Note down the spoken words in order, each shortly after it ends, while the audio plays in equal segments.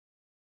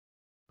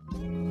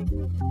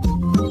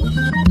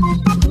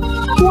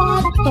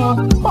What the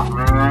fuck?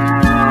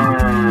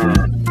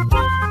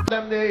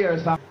 Them there,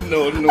 sir.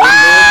 No.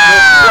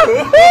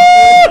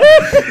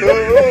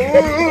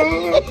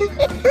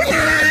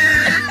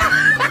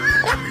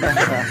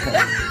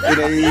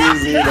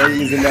 It's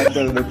easy not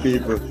tell the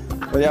people.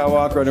 When you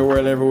walk around the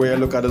world everywhere,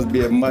 look at us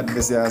being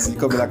madness here, see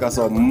come like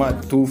some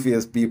mad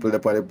two-faced people.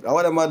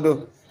 What am I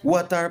do?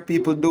 What are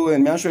people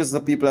doing? I'm sure it's the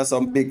people are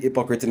some big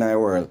hypocrite in our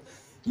world.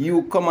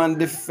 You come and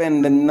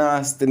defend the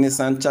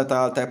nastiness and chat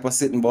all type of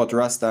sitting about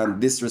Rasta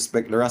and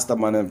disrespect the Rasta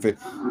man and for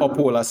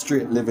uphold a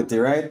straight liberty,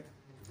 right?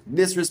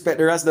 Disrespect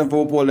the Rasta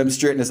for uphold them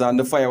straightness and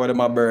the fire where them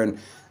a burn.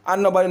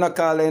 And nobody not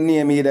call their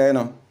name either, you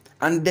know.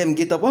 And them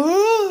get up,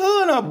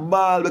 and a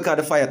ball because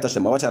the fire touch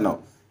them. Watch out now.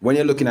 When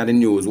you're looking at the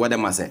news, what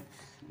them a say?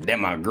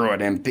 Them a grow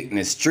them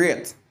picnic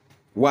straight.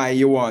 Why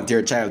you want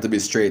your child to be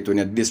straight when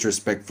you're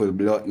disrespectful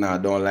blood now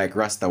don't like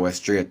Rasta was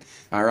straight.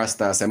 And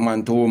Rasta say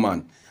man to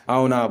woman. I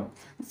wanna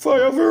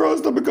fire for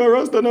Rasta because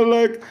Rasta not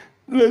like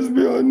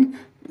lesbian.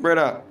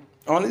 Brother,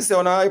 only say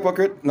on a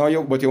hypocrite.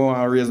 No, but you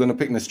want to raise on a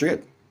picnic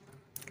straight.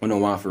 You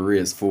don't want to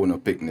raise food on a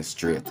picnic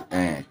straight.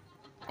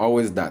 How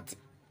is that?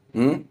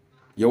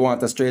 You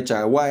want a straight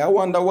child. Why? I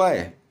wonder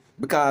why.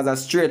 Because a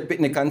straight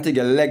picnic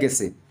continue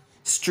legacy.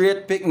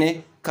 Straight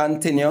picnic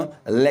continue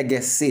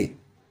legacy.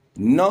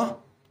 No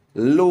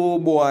low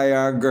boy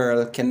or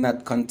girl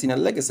cannot continue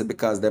legacy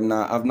because them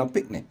not have no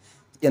picnic.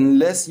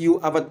 Unless you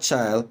have a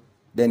child,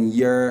 then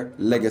your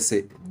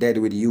legacy dead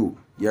with you.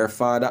 Your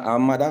father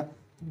and mother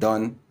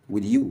done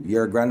with you.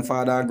 Your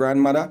grandfather and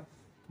grandmother,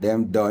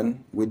 them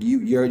done with you.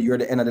 You're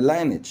the end of the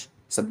lineage.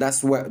 So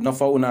that's why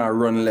enough of una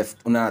run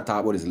left, una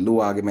talk about this low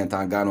argument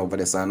and gone over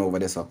this and over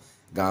this. So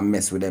gonna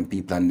mess with them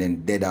people and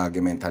then dead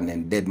argument and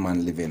then dead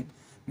man living.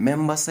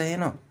 Remember say, you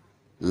know,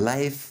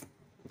 life,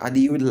 I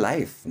deal with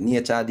life.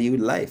 Nature I deal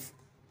with life.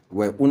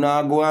 Where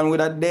una go on with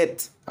a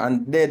death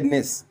and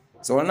deadness.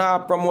 So when I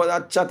promote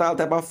that chat all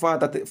type of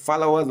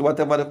followers,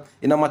 whatever,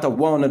 it no matter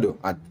what you do,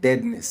 a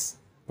deadness.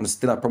 When you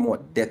still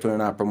promote death, when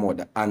you promote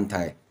the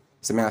anti.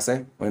 See me I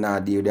say, when I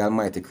deal with the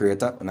Almighty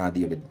Creator, when I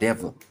deal with the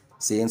devil.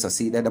 See, so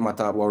see that them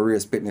talk about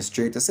race, fitness,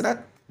 straight. You see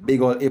that?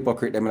 Big old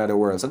hypocrite them in the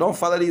world. So don't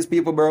follow these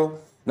people, bro.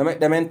 Don't make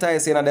them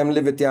entice in them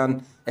liberty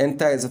and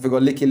entice if you go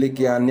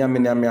licky and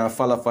yummy and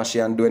follow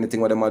fashion and do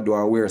anything what them do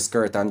and wear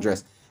skirt and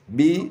dress.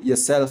 Be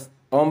yourself.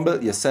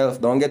 Humble yourself.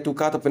 Don't get too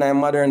caught up in a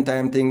modern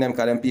time thing them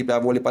because them people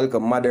have only political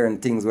modern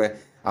things where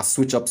I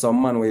switch up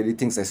some man where the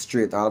things are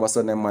straight. All of a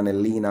sudden them man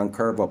lean and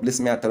curve up.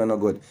 Listen, me I tell you no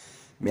good.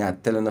 Me I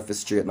tell you if it's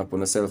straighten up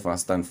on yourself and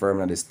stand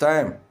firm at this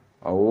time.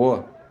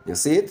 Oh, you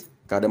see it?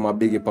 Because them are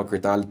big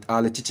hypocrite.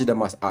 All the chichi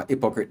them are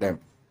hypocrite them.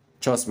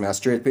 Trust me, a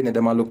straight pitney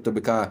them I look to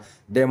because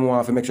them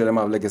want to make sure them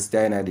have legacy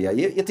and idea.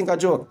 You think a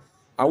joke?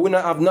 I will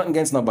not have nothing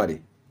against nobody.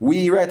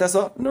 We right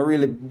so we not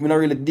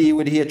really deal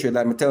with hatred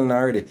like me telling you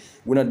already.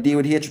 We not deal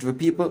with hatred for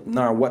people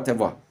nor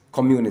whatever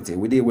community.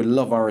 We deal with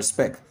love and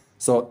respect.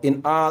 So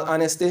in all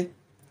honesty,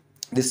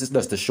 this is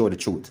just to show the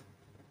truth.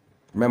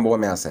 Remember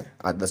what I say.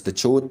 That's the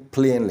truth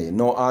plainly.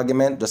 No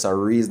argument, just a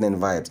reasoning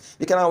vibes.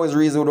 You can always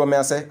reason with what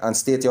I say and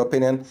state your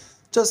opinion.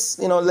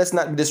 Just, you know, let's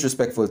not be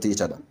disrespectful to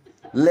each other.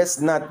 Let's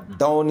not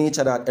down each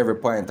other at every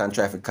point and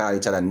try to call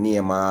each other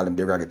name and all them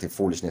derogatory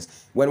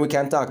foolishness. When we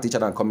can talk to each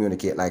other and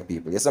communicate like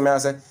people. Yes, what I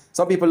say?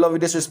 Some people love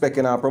disrespect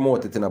and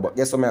promote it, but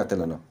guess what I tell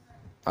you now?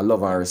 I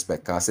love and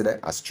respect. Because see that?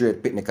 A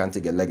straight picnic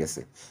continue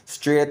legacy.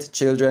 Straight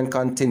children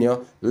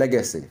continue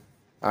legacy.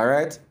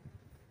 Alright?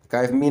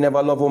 Because if me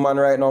never love woman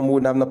right now, I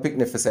wouldn't have no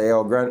picnic for say,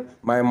 yo,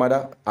 my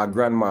mother or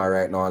grandma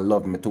right now, I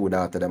love me two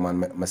daughters them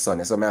and my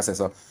son. So I say,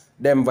 so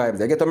them vibes,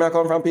 they get where I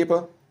come from,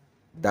 people?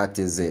 That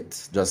is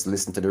it. Just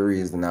listen to the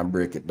reason and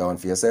break it down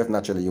for yourself.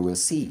 Naturally, you will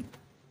see.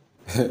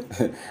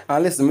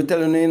 And listen, me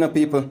telling you,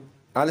 people.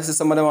 And listen,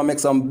 some of them will make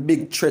some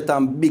big threat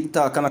and big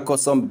talk and I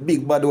cause some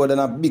big bad word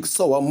and a big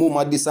sour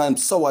mama this and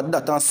sour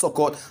that and suck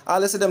out.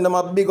 And listen, them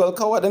are big old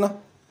coward, you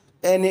know.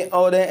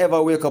 Anyhow they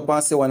ever wake up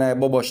and say when I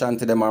bubble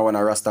shanty them or when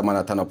a Rasta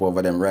man turn up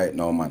over them right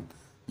now, man.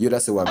 You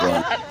just see what going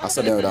on. I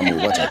saw them with that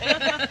move. Watch it.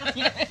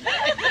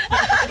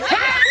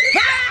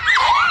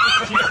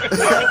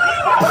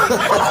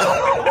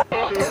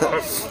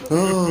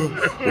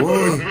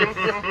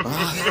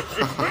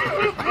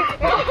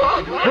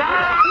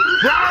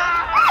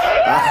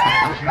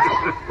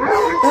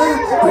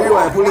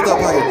 Rewind, pull it up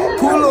high.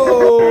 Pull up.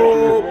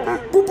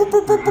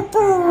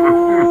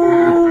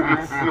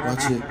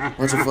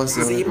 Watch it first.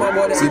 See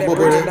Bobo there. See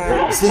Bobo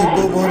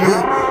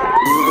there.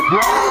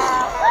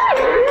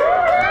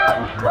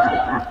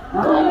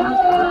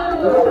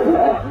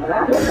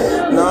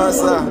 No,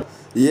 sir.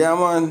 Yeah,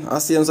 man. I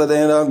see them so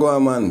they don't go,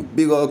 man.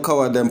 Big old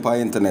cover them per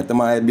internet.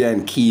 Them are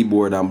behind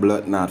keyboard and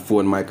blood, not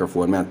phone,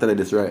 microphone. Man, I tell you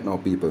this right now,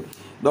 people.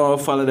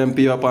 Don't follow them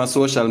people up on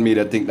social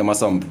media think them are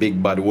some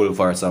big bad wolf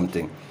or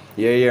something.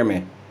 You hear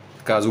me?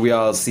 Because we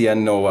all see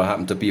and know what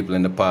happened to people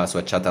in the past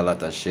who chat a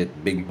lot of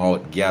shit. Big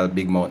mouth gal,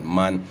 big mouth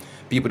man.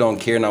 People don't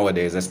care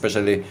nowadays,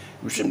 especially...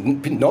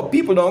 No,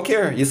 people don't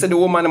care. You said the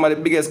woman are the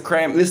biggest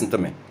crime. Listen to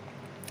me.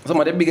 Some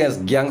of the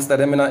biggest gangsters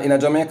in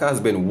Jamaica has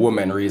been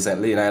women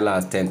recently in the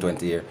last 10,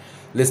 20 years.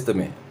 Listen to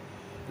me.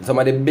 Some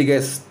of the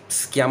biggest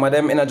scam of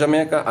them in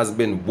Jamaica has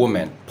been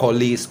women,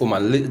 police,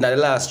 woman. In the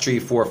last 3,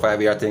 4,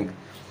 5 years, I think,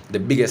 the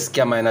biggest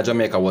scammer in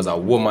Jamaica was a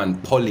woman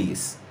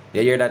police.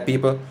 You hear that,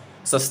 people?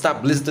 So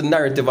stop listening to the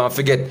narrative and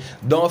forget.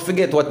 Don't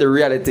forget what the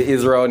reality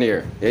is around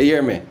here. You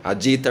hear me? A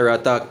G-Terra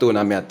talk to and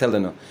I'm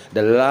telling you.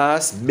 The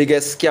last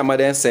biggest scammer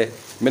then say,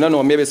 I don't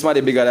know, maybe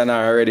somebody bigger than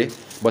her already,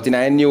 but in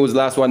the news,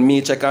 last one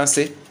me check and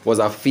see, was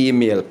a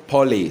female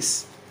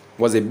police.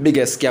 Was the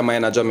biggest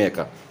scammer in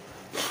Jamaica.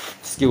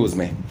 Excuse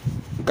me.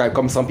 Because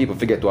come some people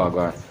forget what I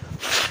got.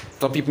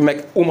 Some people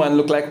make woman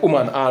look like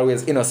woman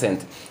always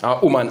innocent.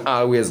 And woman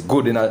always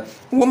good in a...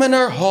 Women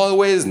are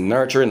always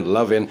nurturing,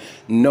 loving.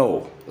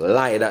 No.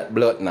 Lie that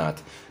blood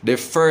not. The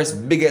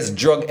first biggest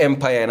drug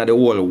empire in the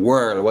whole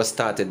world was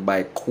started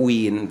by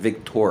Queen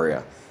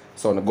Victoria.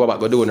 So go back,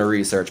 go do the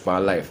research for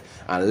life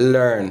and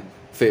learn,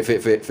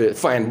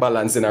 find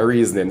balance in a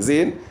reasoning.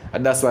 See?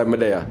 And that's why I'm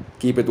there.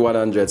 Keep it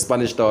 100.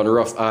 Spanish Town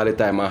rough all the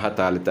time and hot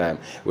all the time.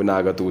 We're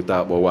not going to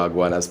talk about what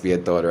going on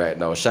Spade Town right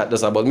now. Shot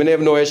just about. Me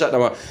never know where shot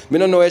them. Me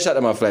don't know where shot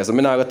them on fly. So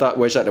me not going to talk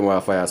where shot them on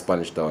fire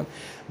Spanish Town.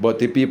 But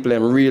the people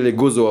them really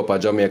goes up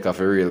at Jamaica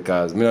for real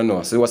cause me don't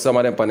know. See what some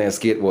of them on their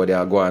skateboard they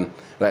are going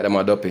like them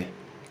a duppy.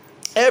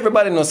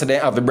 Everybody knows that they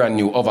have a brand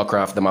new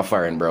hovercraft them a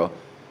foreign, bro.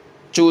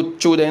 True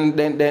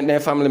then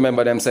family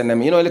member them send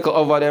them, you know, little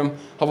over them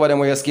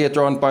where you skate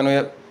around pan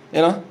where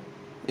you know?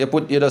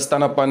 You just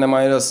stand up on them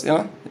and you just, you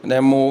know,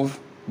 them move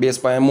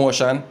based on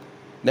emotion.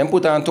 Then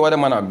put on two of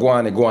them and a go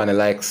on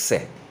like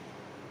say.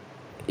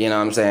 You know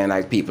what I'm saying?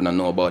 Like people don't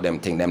know about them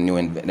thing, them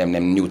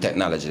new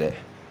technology there.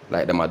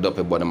 Like them a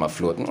duppy but them a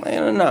float. You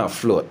know, not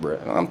float, bro.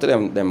 I'm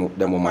telling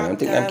them woman, I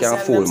think them can't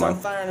fool,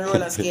 man.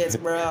 Roller skates,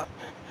 bro.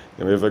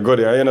 If I go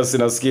there, you know, see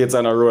no skates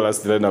and a roller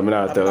still, no, I'm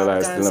not telling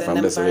lies still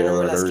from this way,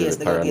 you're really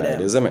paranoid,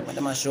 you see me?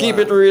 Keep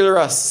it real,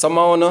 Ross.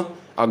 Somehow, no,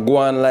 I go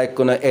on like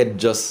on a head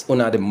just on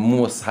the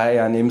most high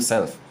on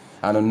himself.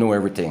 I don't know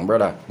everything,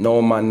 brother.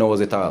 No man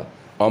knows it all.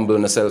 Humble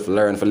yourself,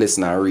 learn for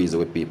listen and reason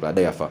with people.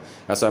 Therefore,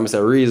 that's why I say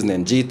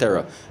reasoning,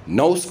 G-Terra.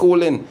 No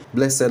schooling.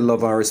 Blessed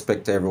love and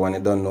respect to everyone. You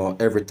don't know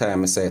every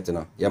time I say it, you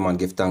know. Yeah, man,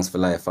 give thanks for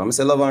life. I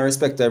say love and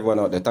respect to everyone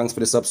out there. Thanks for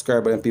the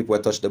subscriber and people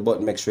who touch the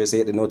button. Make sure you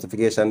hit the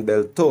notification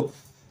bell too.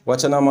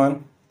 Watch now,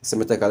 man. So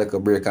me take a little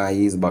break and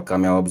ease back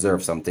and I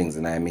observe some things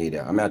in the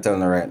media. I'm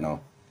telling you right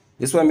now.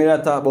 This when me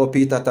talk about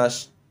Peter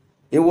Tosh,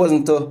 it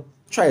wasn't to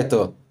try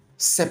to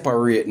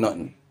separate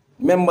nothing.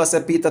 Remember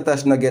say Peter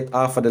Tosh not get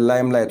half of the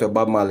limelight where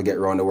Bob Marley get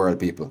around the world,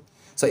 people.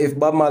 So if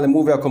Bob Marley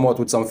movie come out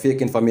with some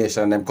fake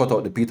information and them cut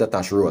out the Peter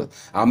Tosh role,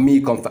 and me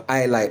come for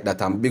highlight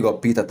that and big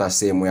up Peter Tosh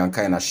same way and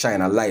kind of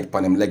shine a light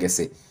upon him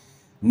legacy,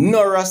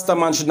 no Rasta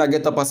man should not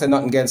get up and say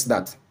nothing against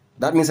that.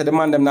 That means that the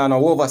man them now no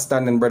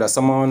overstanding, brother.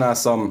 Someone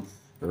has some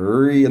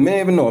real, me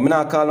even know, me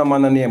not call no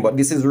man a name, but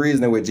this is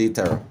reasoning with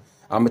G-Terra.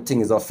 And my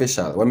thing is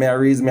official. When me a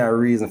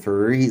reason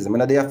for reason. Me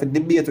not there for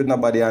debate with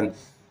nobody and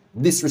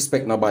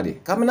disrespect nobody.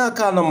 Cause me not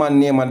call no man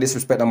name and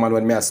disrespect no man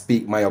when me I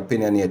speak my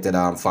opinionated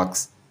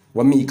facts.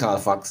 What me call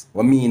facts.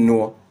 What me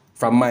know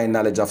from my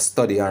knowledge of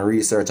study and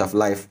research of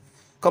life.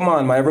 Come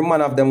on, man. Every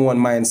man have them one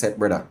mindset,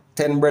 brother.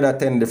 10 brother,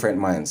 10 different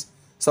minds.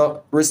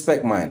 So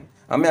respect mine.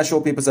 And me I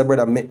show people say,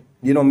 brother, me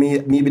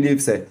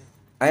believe say,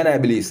 I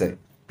believe say,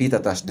 Peter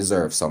Tosh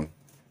deserves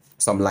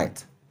some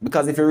light.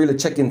 Because if you really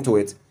check into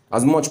it,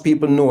 as much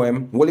people know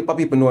him, well, if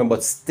people know him,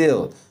 but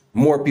still,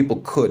 more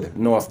people could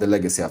know of the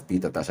legacy of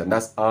Peter Tosh. And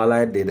that's all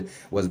I did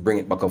was bring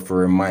it back up to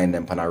remind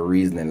them on a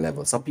reasoning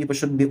level. So people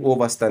should be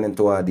overstanding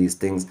to all these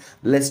things,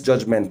 less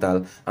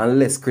judgmental and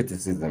less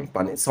criticism.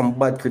 And some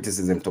bad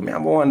criticism to me. I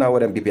wonder what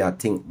them people are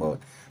think about.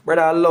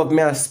 Brother, I love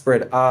me a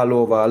spread all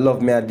over. I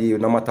love me a deal,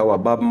 no matter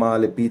what. Bob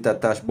Marley, Peter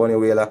Tosh, Bunny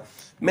Wailer.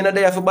 Me not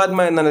there for bad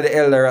mind none of the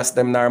elders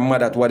them nor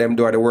mad at what them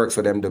do or the works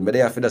for them do. But they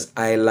have to just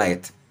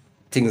highlight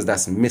things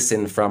that's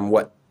missing from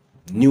what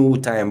New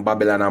Time,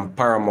 Babylon and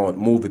Paramount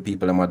movie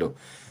people them do.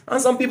 And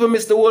some people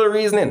miss the whole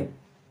reasoning.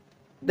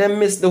 Them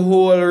miss the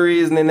whole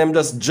reasoning. Them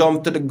just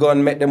jump to the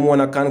gun, make them want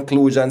a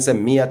conclusion, say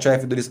me I try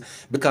to do this.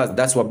 Because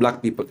that's what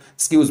black people,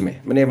 excuse me,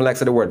 I never like to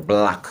say the word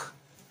black.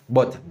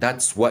 But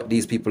that's what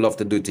these people love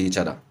to do to each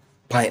other.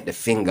 Point the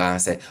finger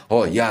and say,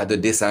 oh yeah, do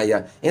this and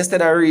yeah.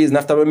 Instead of reason,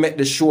 after we make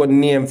the show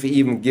name for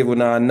even give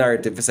a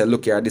narrative, we say,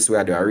 look here, this way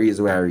I do a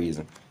reason, where I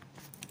reason.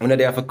 We're not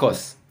there for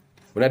cuss.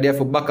 We're not there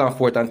for back and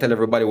forth and tell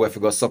everybody where to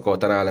go suck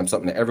out and all them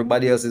something.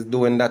 Everybody else is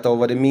doing that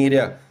over the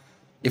media.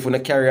 If we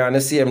carry on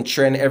the same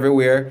trend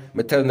everywhere,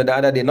 I tell them the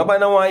other day, nobody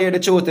don't want to hear the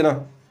truth, you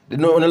know. They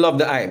don't love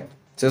the hype.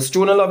 So it's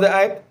true, don't love the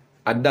hype.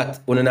 At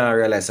that, we don't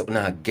realize that we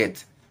don't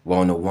get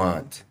what we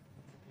want.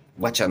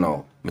 Watch out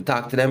now. I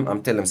talk to them,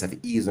 I'm telling them, say,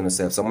 ease on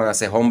yourself. So when I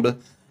say humble,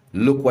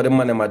 look what the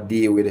man them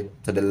deal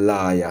with to the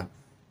lawyer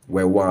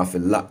where want to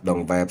lock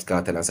down Vybz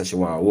Kartel and say she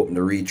want to open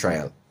the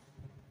retrial.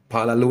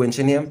 Paula Lewin,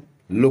 she name?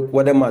 Look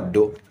what them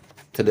do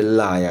to the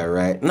lawyer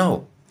right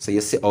now. So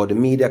you see how the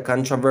media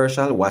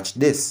controversial? Watch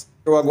this.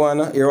 Here we go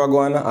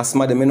on. I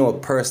somebody me know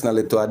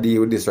personally to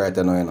deal with this right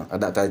now, you know. At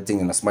that I think,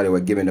 you know, somebody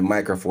was giving the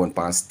microphone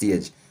on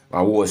stage I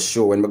host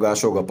show when I go to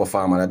show go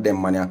perform and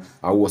them man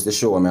I host the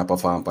show when I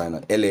perform for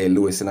LA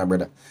Lewis and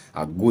brother.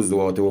 I goes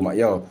out to woman.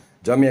 Yo,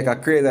 Jamaica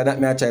crazy that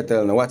me I try to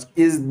tell you. What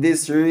is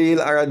this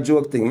real or a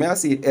joke thing? Me I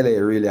see LA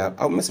really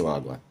how me see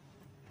what go.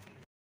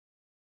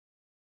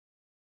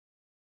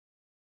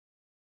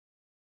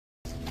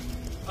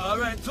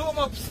 Alright, zoom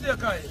up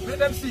snake eye. Let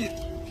them see it.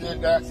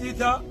 See it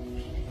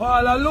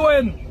Paul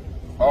alone.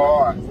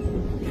 Oh,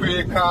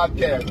 free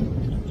cartel.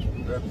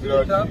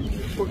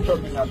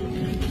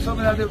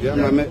 Yeah,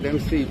 man, make them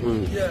see it,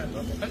 man. Yeah,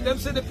 let them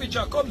see the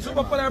picture. Come zoom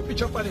up on our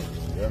picture for it.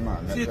 Yeah,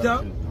 man. See it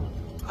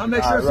and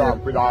make sure see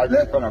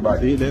lift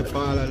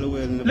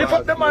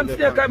up the man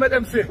snake eye, make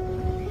them see.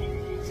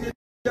 See it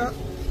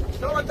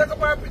Now take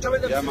up our picture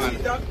with them. Yeah, man.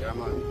 See Yeah,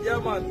 man. Yeah,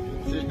 man.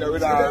 See that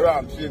with our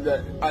ramp, see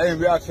that. I ain't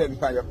real send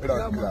for your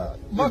blood clot.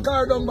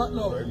 Macar down back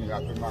now.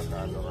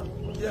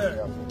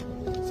 Yeah.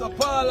 So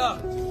Paula,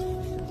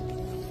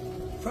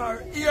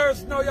 for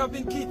years now you have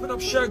been keeping up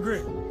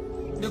Shagri.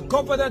 The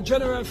governor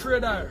general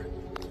afraid of her.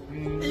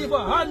 Even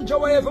Hanjo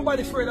where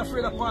everybody afraid of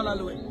Paula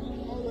Louis.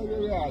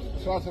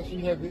 So she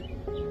heavy.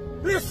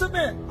 Listen me,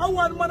 I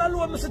want man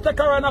alone to take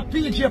her on a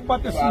PJ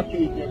party.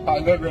 PJ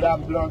party, every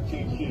damn blunt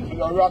thing. She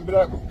don't run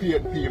like a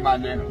PNP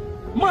man then.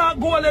 Mark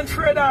Golden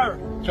afraid of her.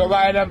 So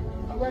why them?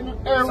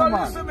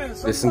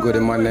 Listen good,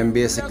 the man them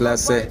basically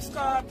say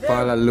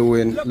Paula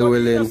Llewellyn,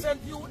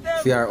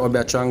 fear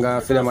Obeah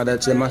Changa, feel them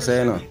that she must say,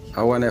 you know.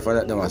 I wonder for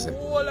that them say.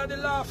 All of the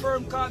law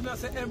firm called me and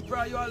say,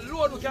 Emperor, you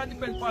alone who can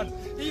depend on.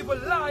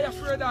 Even lie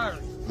afraid of her.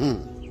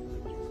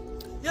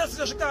 Yes,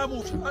 she can't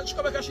move. And she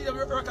come back and she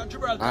rock at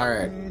Gibraltar.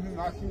 Alright.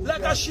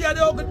 Like a she had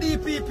the ugly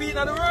DPP in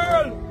the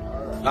world.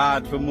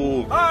 Hard for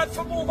move. Hard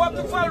for move. Have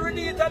to file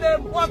renege to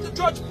them. Want to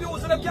judge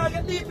views and them can't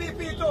get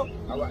DPP too.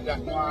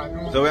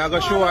 So we are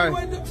going to show her.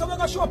 So we are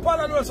going to show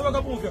Paula Llewellyn, so we are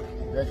going to move you.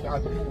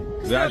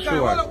 We are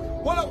sure.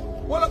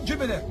 Hold up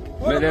Jimmy there.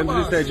 But them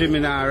just say Jimmy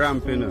now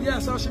ramping up. Yeah,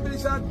 so she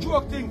believes it's a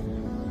joke thing.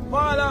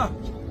 Paula,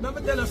 let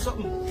me tell you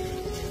something.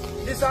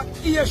 This is an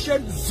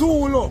Asian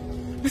Zulu.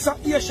 This is an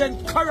Asian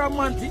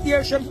Karamanti,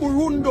 Asian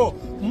Burundo,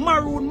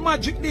 Maroon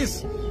Magic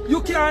this.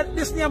 You can't,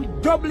 this name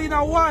double in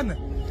a one.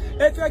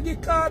 If you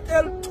give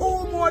Cartel 2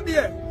 more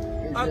there,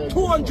 and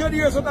 200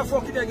 years of the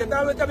fucking they get,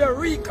 that will be a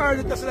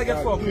recard that they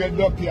get fucked.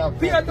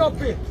 Paid up.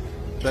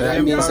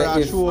 That means that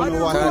if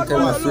Cartel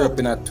was up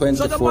in a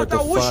 24 to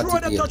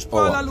 48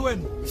 hour,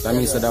 that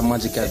means that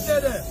magic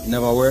has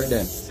never worked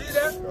then.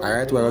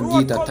 Alright, we're going to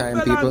give that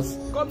time people,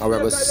 and we're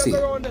going to see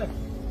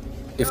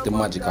if the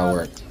magic will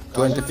work.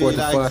 24 to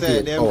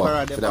 48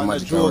 hours for that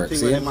magic to work. See?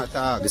 This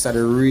is the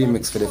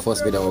remix for the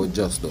first video we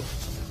just do.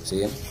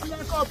 See?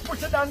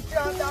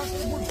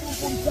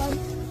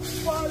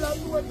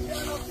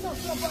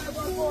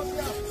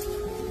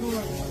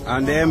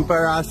 And the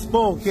Emperor has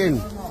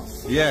spoken.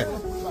 Yeah.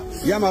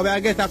 Yeah, man, we are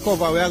going to get a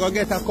cover. We are going to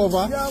get a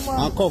cover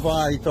and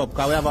cover it up.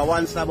 Because we have a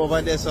one slab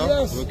over there, so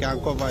we can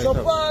cover it up.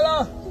 So,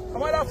 Paula, how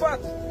about that?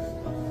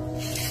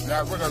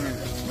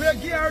 We are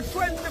geared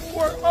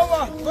 24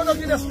 hours. Gonna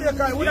be the snake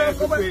eye. We don't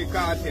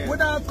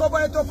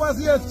cover it up as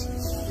yet.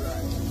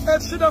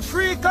 It's to the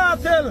free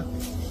cartel.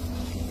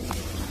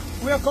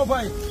 We are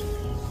covered.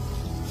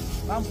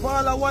 And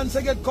Paula once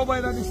again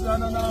covered on this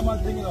normal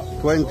thing, you know.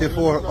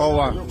 24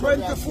 hours.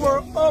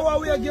 24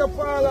 hours we are geared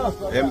Paula.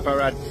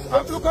 Emperor.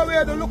 Look over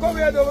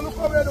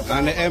there.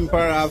 And the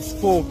Emperor have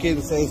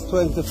spoken, says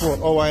 24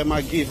 hours I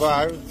might give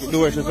her do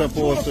what she's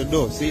supposed to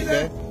do. See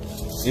there?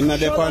 You know,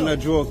 they found a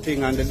joke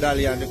thing and the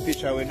dolly and the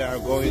picture with her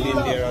going in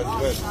there as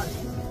well.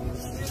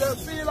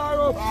 Feel her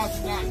up.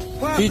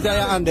 Feet are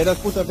your hand there,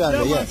 just put up your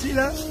hand there,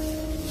 yeah.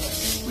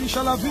 We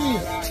shall have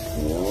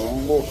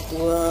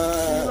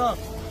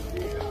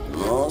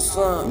No,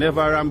 sir.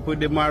 Never ramp with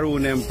the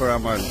Maroon Emperor,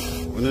 man.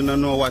 We don't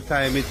know what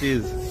time it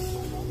is.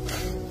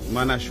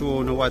 Man, I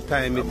show you what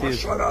time it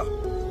is.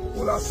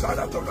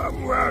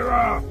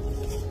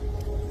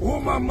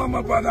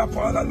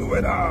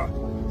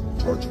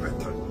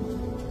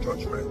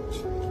 Judgment.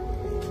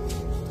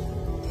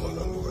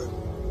 Hallelujah.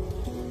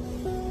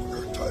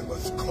 Your time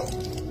has come.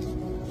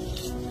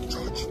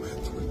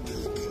 Judgment will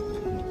take you.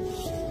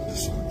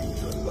 This will be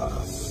your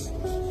last.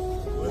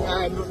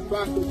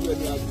 Hallelujah.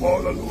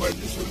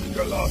 This will be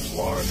your last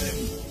warning.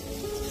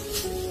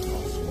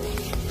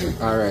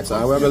 Alright, so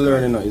we're going to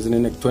learn now is in the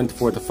next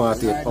 24 to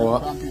 48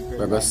 hours.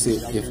 We're going to see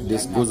if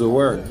this goes to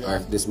work or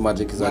if this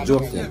magic is a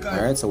joke thing.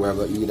 Alright, so we're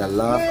going to either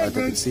laugh or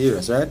take it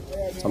serious, right?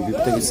 Some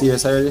people take it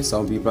serious already,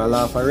 some people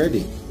laugh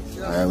already.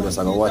 Alright, we're just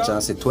going to watch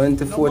and see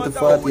 24 to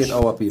 48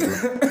 hours people.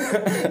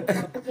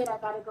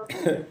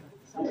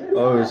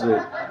 Oh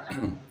shit.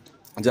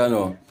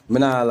 Jano, I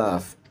not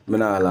laugh. I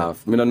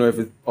don't know if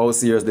it's how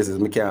serious this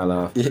is, I can't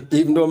laugh.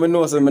 Even though I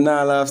know so I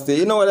not laugh still.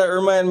 You know what that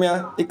remind me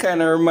of? It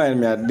kind of remind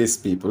me of this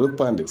people. Look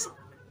upon this.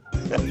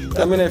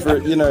 I mean, if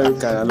you know, it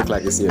kind of look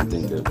like the same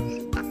thing though.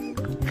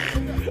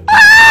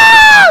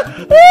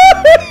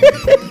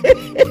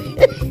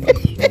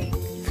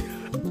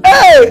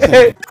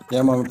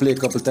 Yeah man, I play a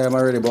couple times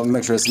already, but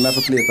make sure I have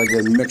to play it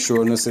again. Make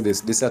sure you see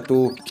this. This are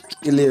too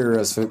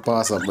hilarious for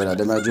pass up, brother.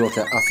 Them are joke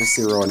I have to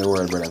see around the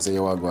world, brother. So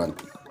you are going.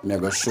 I'm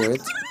going to show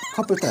it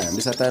couple times.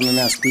 This time I'm going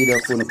to speed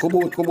up for the come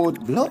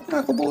out, blood,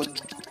 come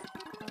out.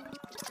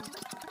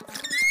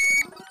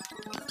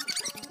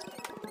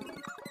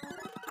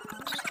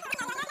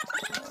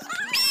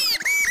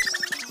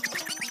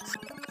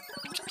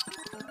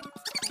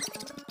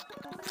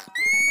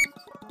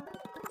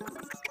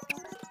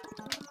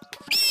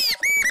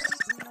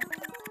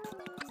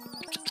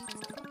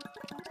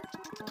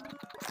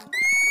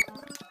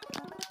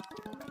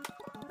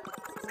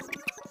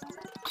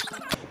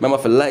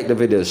 Remember to like the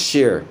video,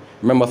 share.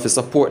 Remember to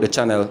support the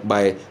channel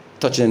by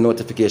touching the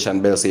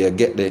notification bell so you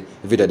get the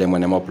video them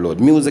when them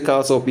upload. Music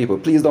also, people,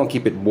 please don't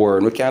keep it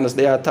boring. We can't just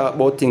talk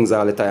about things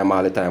all the time.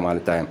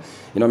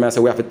 You know what I say?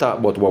 We have to talk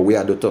about what we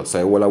are do too.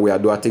 So while we are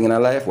do a thing in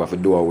our life, we have to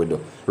do what we do.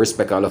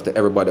 Respect and love to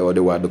everybody who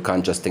do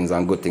conscious things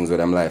and good things with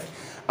them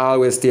life.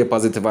 Always stay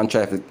positive and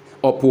try to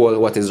uphold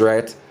what is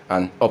right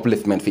and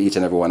upliftment for each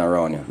and everyone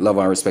around you. Love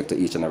and respect to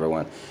each and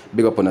everyone.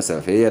 Big up on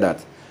yourself. You hear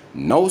that?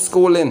 No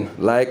schooling.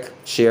 Like,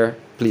 share,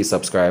 please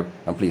subscribe,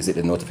 and please hit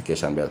the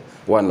notification bell.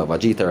 One love.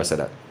 G-Terra said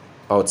that.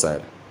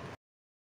 Outside.